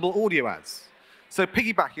actionable audio ads. So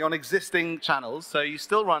piggybacking on existing channels, so you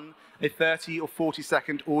still run a 30 or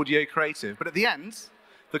 40-second audio creative, but at the end,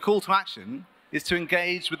 the call to action is to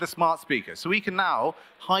engage with the smart speaker. So we can now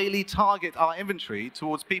highly target our inventory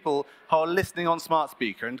towards people who are listening on smart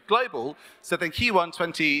speaker. And Global said in Q1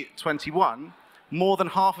 2021, more than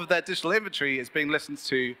half of their digital inventory is being listened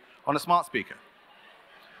to on a smart speaker.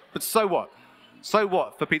 But so what? So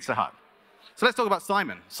what for Pizza Hut? So let's talk about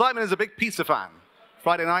Simon. Simon is a big pizza fan.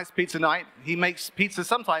 Friday night's pizza night. He makes pizza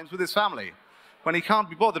sometimes with his family. When he can't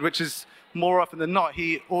be bothered, which is more often than not,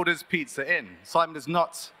 he orders pizza in. Simon is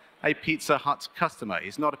not a Pizza Hut customer.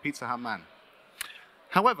 He's not a Pizza Hut man.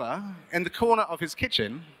 However, in the corner of his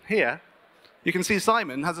kitchen, here, you can see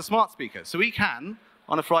Simon has a smart speaker. So he can,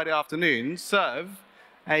 on a Friday afternoon, serve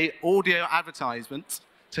an audio advertisement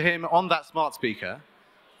to him on that smart speaker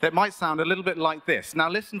that might sound a little bit like this. Now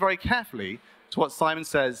listen very carefully to what Simon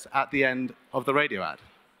says at the end of the radio ad.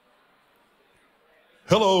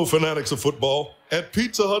 Hello, fanatics of football. At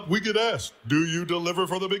Pizza Hut, we get asked, do you deliver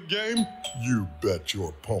for the big game? You bet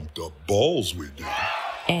your pumped up balls we do.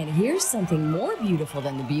 And here's something more beautiful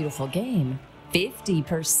than the beautiful game.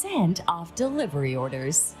 50% off delivery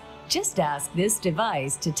orders. Just ask this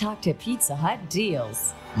device to talk to Pizza Hut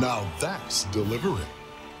deals. Now that's delivering.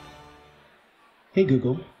 Hey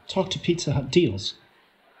Google, talk to Pizza Hut deals.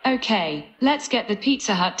 Okay, let's get the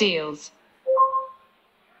Pizza Hut deals.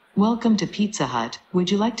 Welcome to Pizza Hut.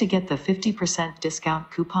 Would you like to get the 50%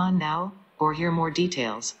 discount coupon now, or hear more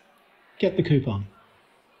details? Get the coupon.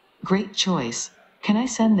 Great choice. Can I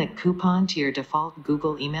send the coupon to your default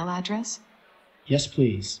Google email address? Yes,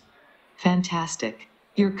 please. Fantastic.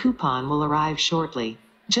 Your coupon will arrive shortly.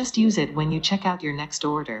 Just use it when you check out your next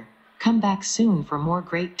order. Come back soon for more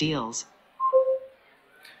great deals.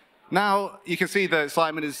 Now, you can see that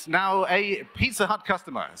Simon is now a Pizza Hut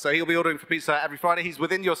customer. So he'll be ordering for Pizza Hut every Friday. He's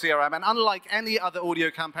within your CRM. And unlike any other audio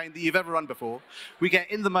campaign that you've ever run before, we get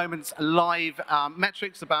in-the-moment live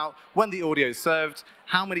metrics about when the audio is served,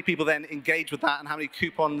 how many people then engage with that, and how many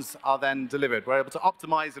coupons are then delivered. We're able to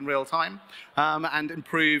optimize in real time and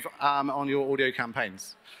improve on your audio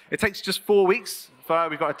campaigns. It takes just 4 weeks.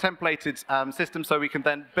 We've got a templated system, so we can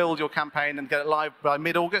then build your campaign and get it live by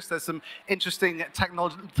mid-August. There's some interesting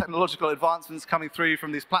technological advancements coming through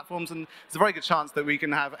from these platforms, and there's a very good chance that we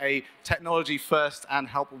can have a technology first and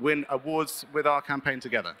help win awards with our campaign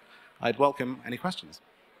together. I'd welcome any questions.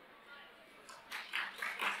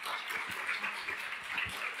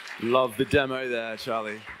 Love the demo there,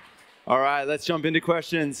 Charlie. All right, let's jump into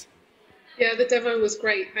questions. Yeah, the demo was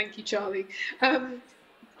great. Thank you, Charlie.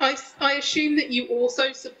 I assume that you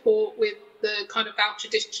also support with the kind of voucher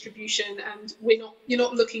distribution, and you're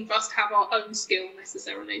not looking for us to have our own skill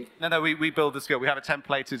necessarily. No, we build the skill. We have a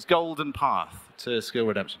templated golden path to skill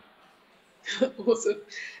redemption. Awesome.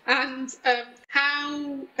 And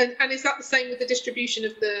and is that the same with the distribution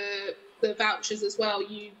of the vouchers as well?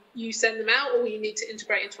 You send them out, or you need to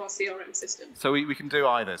integrate into our CRM system? So we can do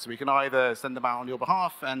either. So we can either send them out on your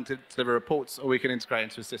behalf and deliver reports, or we can integrate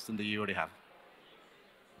into a system that you already have.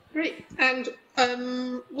 Great. And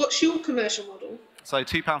what's your commercial model? So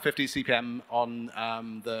 £2.50 CPM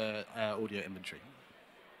on the audio inventory.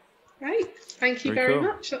 Great. Thank you very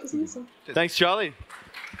much. That was awesome. Thanks, Charlie.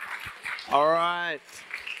 All right.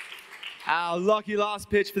 Our lucky last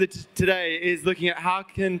pitch for today is looking at how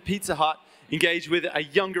can Pizza Hut engage with a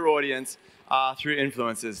younger audience through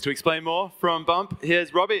influencers. To explain more from B.U.M.P,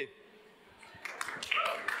 here's Robbie.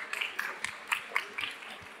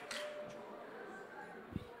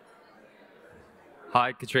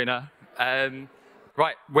 Hi, Catriona.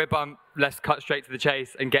 Right, we're B.U.M.P. Let's cut straight to the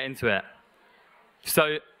chase and get into it.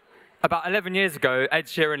 So, about 11 years ago, Ed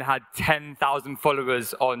Sheeran had 11,000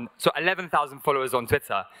 followers on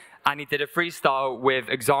Twitter, and he did a freestyle with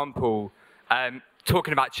Example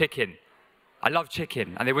talking about chicken. I love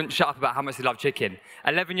chicken, and they wouldn't shut up about how much they love chicken.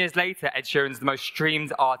 11 years later, Ed Sheeran's the most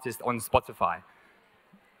streamed artist on Spotify.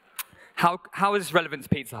 How is this relevant to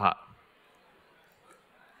Pizza Hut?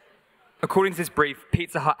 According to this brief,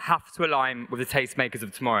 Pizza Hut have to align with the tastemakers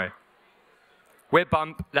of tomorrow. We're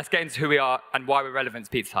B.U.M.P. Let's get into who we are and why we're relevant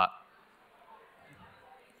to Pizza Hut.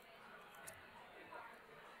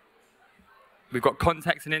 We've got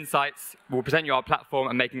context and insights. We'll present you our platform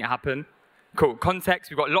and making it happen. Cool. Context,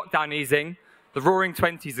 we've got lockdown easing. The Roaring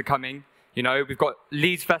Twenties are coming. You know, we've got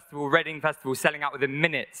Leeds Festival, Reading Festival selling out within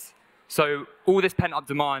minutes. So all this pent-up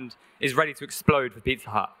demand is ready to explode for Pizza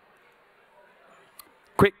Hut.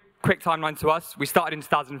 Quick timeline to us. We started in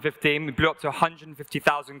 2015. We blew up to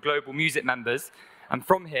 150,000 global music members. And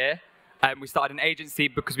from here, we started an agency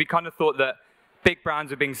because we kind of thought that big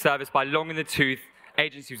brands were being serviced by long-in-the-tooth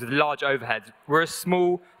agencies with large overheads. We're a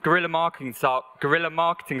small guerrilla marketing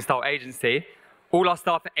style agency. All our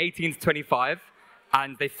staff are 18 to 25,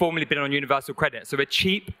 and they've formerly been on universal credit. So we're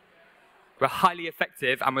cheap, we're highly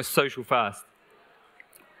effective, and we're social first.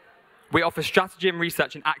 We offer strategy and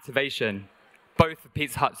research and activation, both for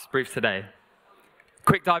Pizza Hut's brief today.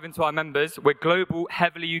 Quick dive into our members. We're global,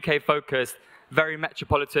 heavily UK focused, very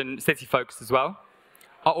metropolitan city focused as well.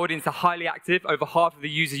 Our audience are highly active, over half of the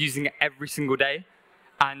users using it every single day,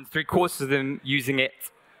 and 3/4 of them using it,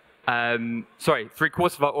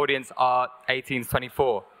 3/4 of our audience are 18 to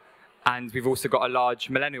 24. And we've also got a large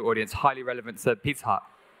millennial audience, highly relevant to Pizza Hut.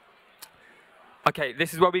 Okay,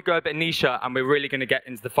 this is where we go a bit niche, and we're really gonna get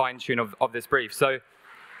into the fine tune of this brief. So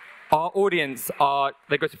our audience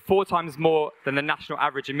they go to 4 times more than the national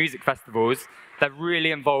average in music festivals. They're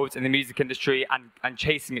really involved in the music industry and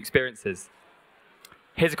chasing experiences.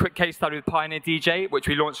 Here's a quick case study with Pioneer DJ, which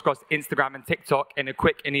we launched across Instagram and TikTok in a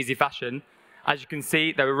quick and easy fashion. As you can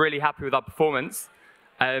see, they were really happy with our performance.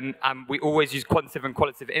 And we always use quantitative and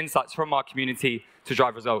qualitative insights from our community to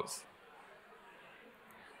drive results.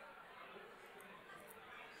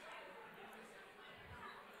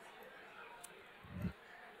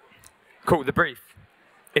 Cool, the brief.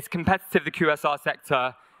 It's competitive, the QSR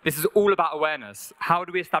sector. This is all about awareness. How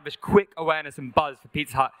do we establish quick awareness and buzz for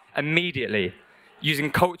Pizza Hut immediately?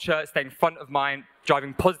 Using culture, staying front of mind,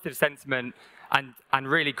 driving positive sentiment, and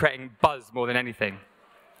really creating buzz more than anything.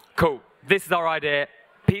 Cool, this is our idea.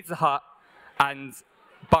 Pizza Hut and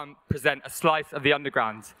B.U.M.P present a slice of the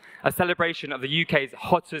underground, a celebration of the UK's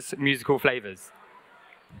hottest musical flavors.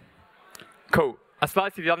 Cool, a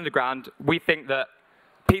slice of the underground. We think that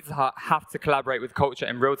Pizza Hut have to collaborate with culture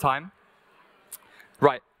in real time.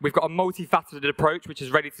 Right, we've got a multifaceted approach which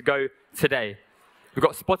is ready to go today. We've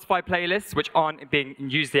got Spotify playlists which aren't being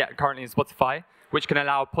used yet currently in Spotify, which can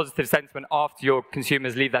allow positive sentiment after your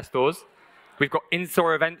consumers leave their stores. We've got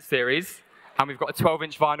in-store event series, and we've got a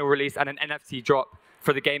 12-inch vinyl release and an NFT drop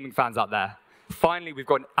for the gaming fans out there. Finally, we've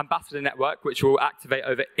got an ambassador network which will activate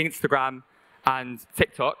over Instagram and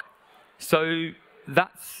TikTok. So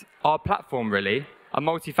that's our platform really. A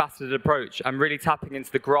multifaceted approach and really tapping into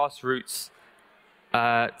the grassroots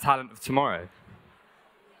talent of tomorrow.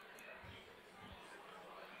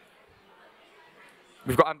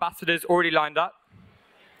 We've got ambassadors already lined up.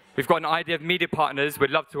 We've got an idea of media partners we'd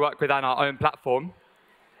love to work with on our own platform.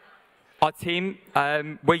 Our team,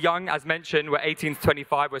 we're young, as mentioned, we're 18 to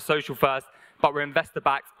 25, we're social first, but we're investor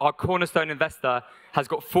backed. Our cornerstone investor has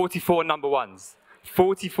got 44 number ones.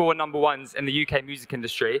 44 number ones in the UK music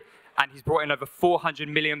industry, and he's brought in over £400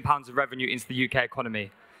 million of revenue into the UK economy.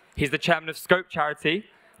 He's the chairman of Scope Charity,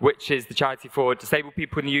 which is the charity for disabled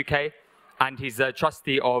people in the UK, and he's a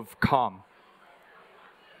trustee of Calm.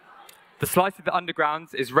 The slice of the underground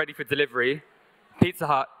is ready for delivery. Pizza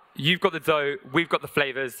Hut, you've got the dough, we've got the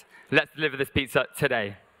flavors. Let's deliver this pizza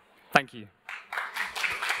today. Thank you.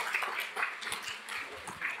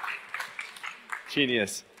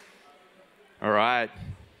 Genius. All right.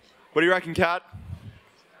 What do you reckon, Kat?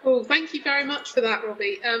 Well, thank you very much for that,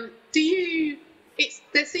 Robbie.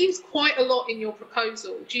 There seems quite a lot in your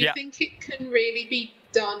proposal. Do you think it can really be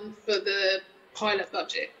done for the pilot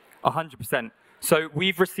budget? 100%. So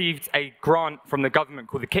we've received a grant from the government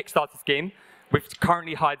called the Kickstarter scheme, We've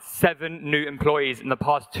currently hired 7 new employees in the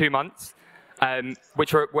past 2 months,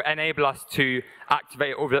 which will enable us to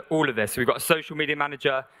activate all of this. So we've got a social media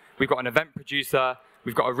manager, we've got an event producer,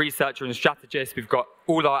 we've got a researcher and a strategist, we've got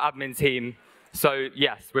all our admin team. So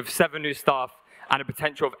yes, with 7 new staff and a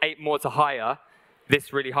potential of 8 more to hire,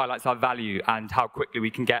 this really highlights our value and how quickly we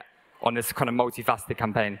can get on this kind of multifaceted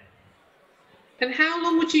campaign. And how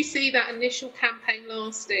long would you see that initial campaign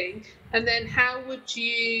lasting? And then how would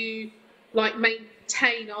you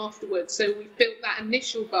maintain afterwards? So we've built that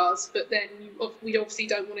initial buzz, but then we obviously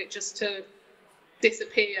don't want it just to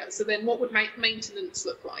disappear. So then what would maintenance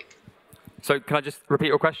look like? So can I just repeat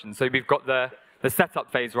your question? So we've got the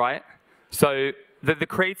setup phase, right? So the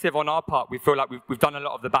creative on our part, we feel like we've done a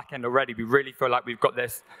lot of the back end already. We really feel like we've got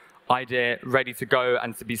this idea ready to go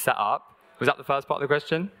and to be set up. Was that the first part of the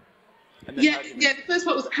question? Yeah. The first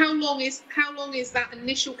part was how long is that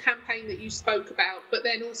initial campaign that you spoke about? But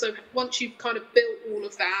then also once you've kind of built all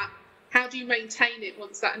of that, how do you maintain it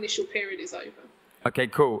once that initial period is over? Okay,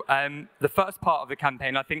 cool. The first part of the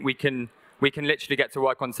campaign, I think we can literally get to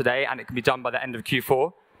work on today, and it can be done by the end of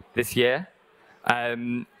Q4 this year.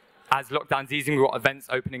 As lockdown's easing, we've got events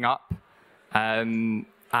opening up, and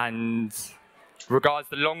regards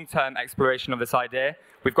the long-term exploration of this idea,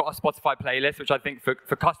 we've got a Spotify playlist, which I think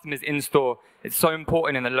for customers in-store, it's so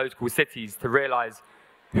important in the local cities to realize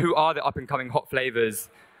who are the up-and-coming hot flavors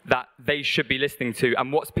that they should be listening to,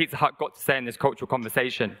 and what's Pizza Hut got to say in this cultural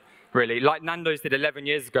conversation, really. Like Nando's did 11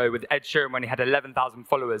 years ago with Ed Sheeran when he had 11,000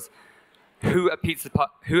 followers. Who are Pizza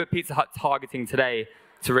Hut targeting today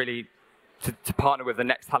to really to partner with the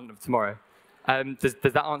next talent of tomorrow? Does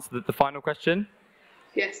that answer the final question?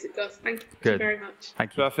 Yes, it does. Thank you Good. very much.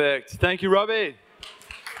 Thank you. Perfect. Thank you, Robbie.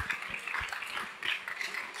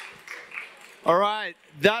 All right,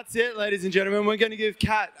 that's it, ladies and gentlemen. We're going to give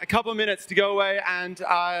Kat a couple of minutes to go away and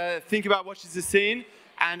think about what she's seen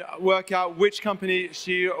and work out which company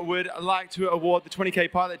she would like to award the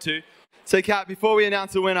 20K pilot to. So, Kat, before we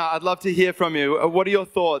announce the winner, I'd love to hear from you. What are your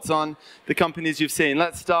thoughts on the companies you've seen?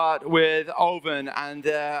 Let's start with Olvin and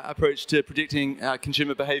their approach to predicting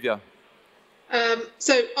consumer behavior.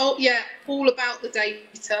 All about the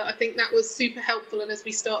data. I think that was super helpful, and as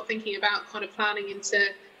we start thinking about kind of planning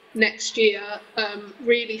into next year,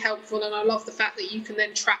 really helpful. And I love the fact that you can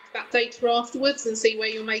then track that data afterwards and see where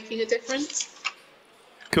you're making a difference.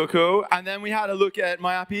 Cool, cool. And then we had a look at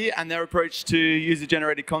Miappi and their approach to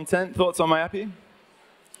user-generated content. Thoughts on Miappi?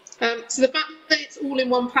 So the fact that it's all in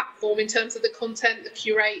one platform in terms of the content, the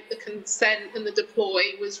curate, the consent, and the deploy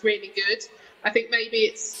was really good. I think maybe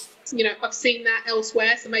it's, I've seen that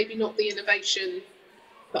elsewhere, so maybe not the innovation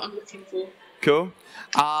that I'm looking for. Cool.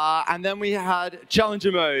 And then we had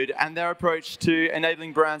Challengermode and their approach to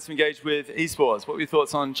enabling brands to engage with esports. What were your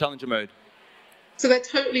thoughts on Challengermode? So they're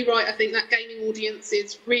totally right. I think that gaming audience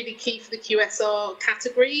is really key for the QSR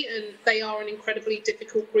category, and they are an incredibly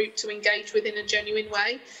difficult group to engage with in a genuine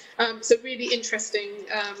way. So really interesting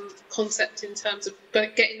concept in terms of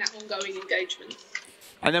getting that ongoing engagement.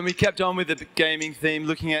 And then we kept on with the gaming theme,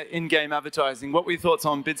 looking at in-game advertising. What were your thoughts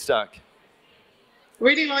on Bidstack?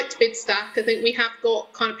 Really liked Bidstack. I think we have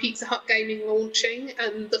got kind of Pizza Hut gaming launching,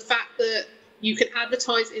 and the fact that you can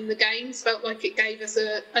advertise in the games felt like it gave us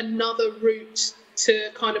another route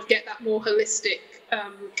to kind of get that more holistic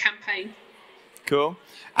campaign. Cool.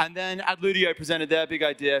 And then Adludio presented their big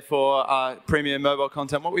idea for premium mobile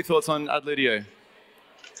content. What were your thoughts on Adludio?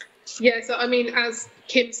 Yeah, so I mean, as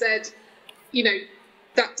Kim said,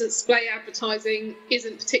 that display advertising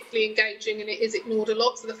isn't particularly engaging and it is ignored a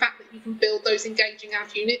lot. So the fact that you can build those engaging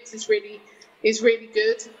ad units is really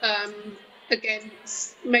good. Again,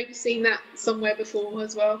 maybe seen that somewhere before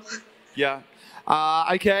as well. Yeah.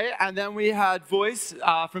 Okay, and then we had voice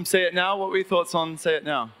from Say It Now. What were your thoughts on Say It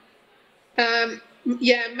Now?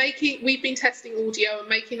 Yeah, we've been testing audio, and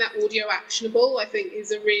making that audio actionable, I think,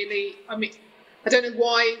 is I don't know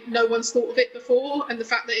why no one's thought of it before, and the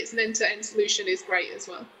fact that it's an end-to-end solution is great as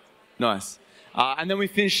well. Nice. And then we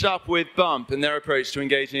finished up with B.U.M.P and their approach to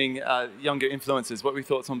engaging younger influencers. What were your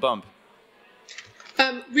thoughts on B.U.M.P?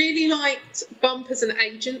 Really liked B.U.M.P as an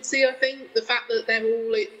agency. I think the fact that they're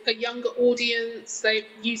all a younger audience, they're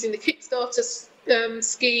using the Kickstarter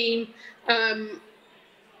scheme.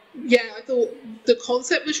 Yeah, I thought the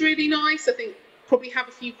concept was really nice. I think probably have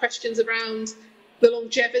a few questions around the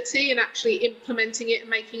longevity and actually implementing it and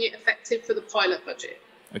making it effective for the pilot budget.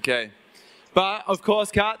 Okay. But of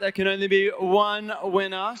course, Kat, there can only be one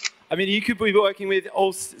winner. I mean, you could be working with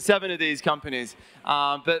all 7 of these companies.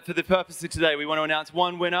 But for the purpose of today, we want to announce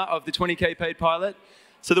one winner of the 20K paid pilot.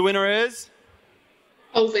 So the winner is?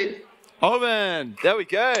 Olvin. Olvin. There we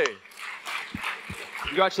go.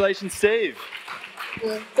 Congratulations, Steve.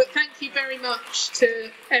 But thank you very much to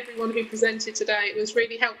everyone who presented today. It was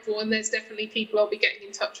really helpful, and there's definitely people I'll be getting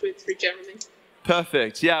in touch with through Jeremy.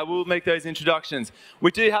 Perfect. Yeah, we'll make those introductions.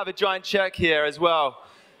 We do have a giant check here as well.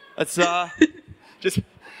 Let's here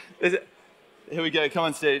we go. Come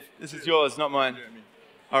on, Steve. This is yours, not mine.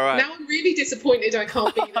 All right. Now I'm really disappointed I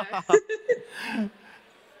can't be there.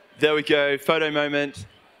 There we go. Photo moment.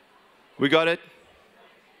 We got it.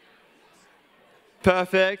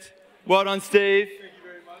 Perfect. Well done, Steve. Thank you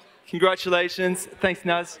very much. Congratulations. Thanks,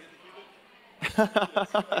 Naz.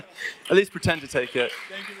 At least pretend to take it.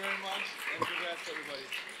 Thank you very much, and congrats to everybody.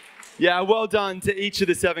 Yeah, well done to each of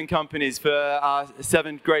the 7 companies for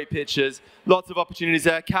 7 great pitches. Lots of opportunities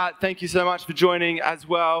there. Kat, thank you so much for joining as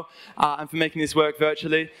well and for making this work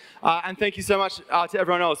virtually. And thank you so much to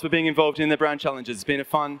everyone else for being involved in the brand challenges. It's been a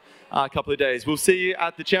fun couple of days. We'll see you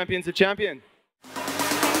at the Champions of Champion.